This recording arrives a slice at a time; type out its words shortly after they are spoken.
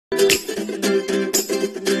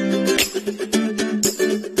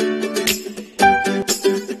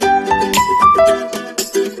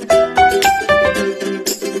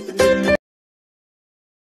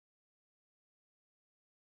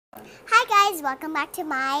guys, welcome back to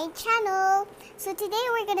my channel. So today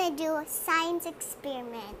we're gonna do a science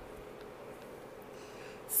experiment.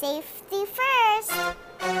 Safety first.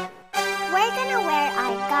 We're gonna wear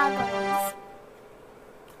our goggles.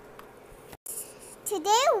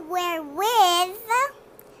 Today we're with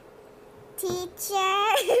teacher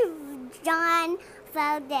John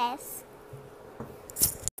Valdez.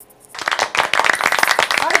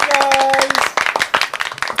 Hi guys!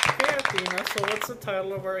 Okay, Athena, so what's the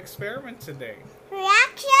title of our experiment today?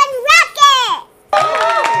 Reaction Rocket!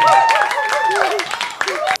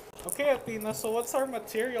 Okay, Athena, so what's our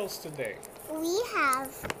materials today? We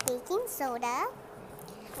have baking soda,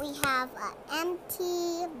 we have an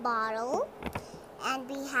empty bottle, and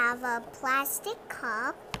we have a plastic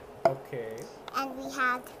cup, Okay. and we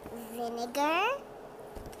have vinegar,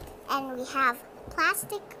 and we have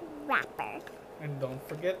plastic wrapper. And don't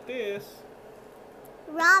forget this.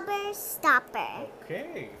 Rubber stopper.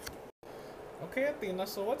 Okay. Okay, Athena,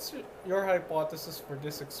 so what's your hypothesis for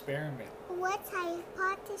this experiment? What's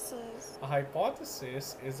hypothesis? A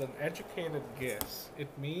hypothesis is an educated guess. It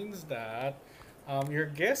means that you're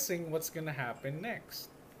guessing what's going to happen next.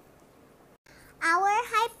 Our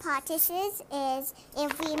hypothesis is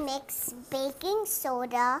if we mix baking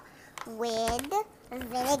soda with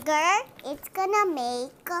vinegar, it's gonna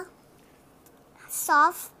make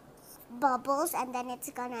soft bubbles and then it's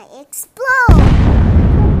gonna explode.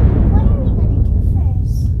 What are we gonna do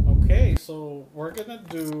first? Okay, so we're gonna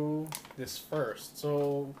do this first.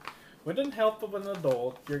 So with the help of an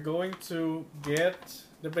adult, you're going to get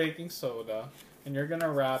the baking soda and you're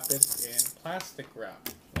gonna wrap it in plastic wrap.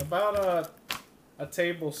 About a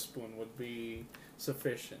tablespoon would be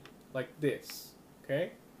sufficient, like this,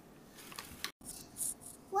 okay?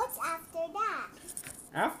 What's after that?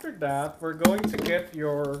 After that, we're going to get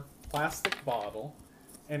your plastic bottle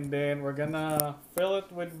and then we're gonna fill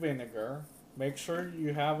it with vinegar. Make sure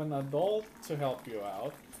you have an adult to help you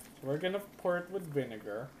out. So we're gonna pour it with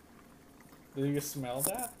vinegar. Do you smell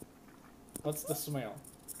that? What's the smell?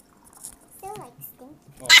 Still like stinky.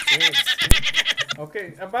 Okay, it's stinky.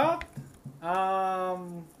 Okay, about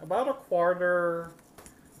a quarter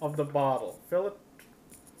of the bottle. Fill it.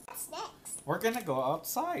 What's next? We're gonna go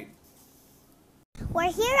outside.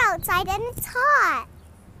 We're here outside and it's hot.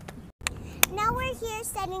 Now we're here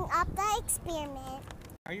setting up the experiment.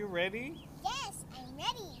 Are you ready? Yes, I'm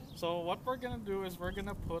ready. So what we're gonna do is we're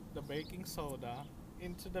gonna put the baking soda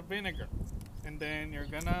into the vinegar. And then you're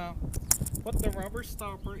gonna put the rubber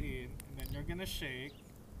stopper in, and then you're gonna shake,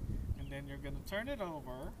 and then you're gonna turn it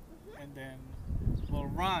over, and then we'll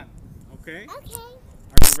run, okay? Okay.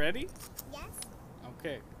 Are you ready? Yes.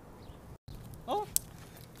 Okay. Oh!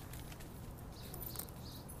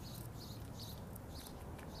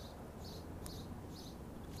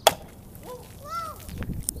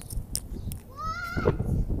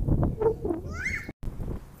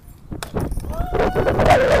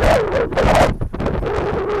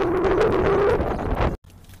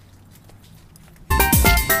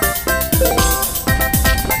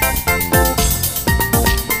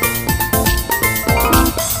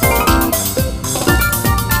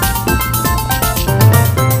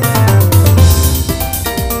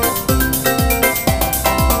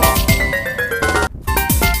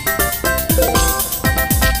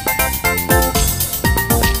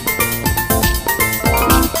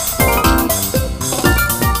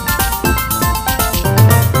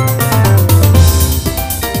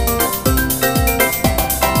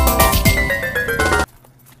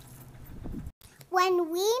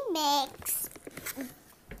 When we mix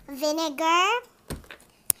vinegar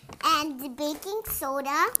and baking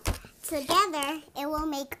soda together, it will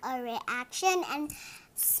make a reaction and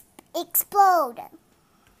explode.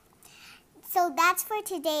 So that's for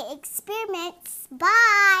today's experiments.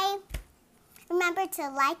 Bye! Remember to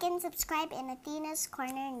like and subscribe in Athena's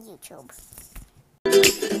Corner on YouTube.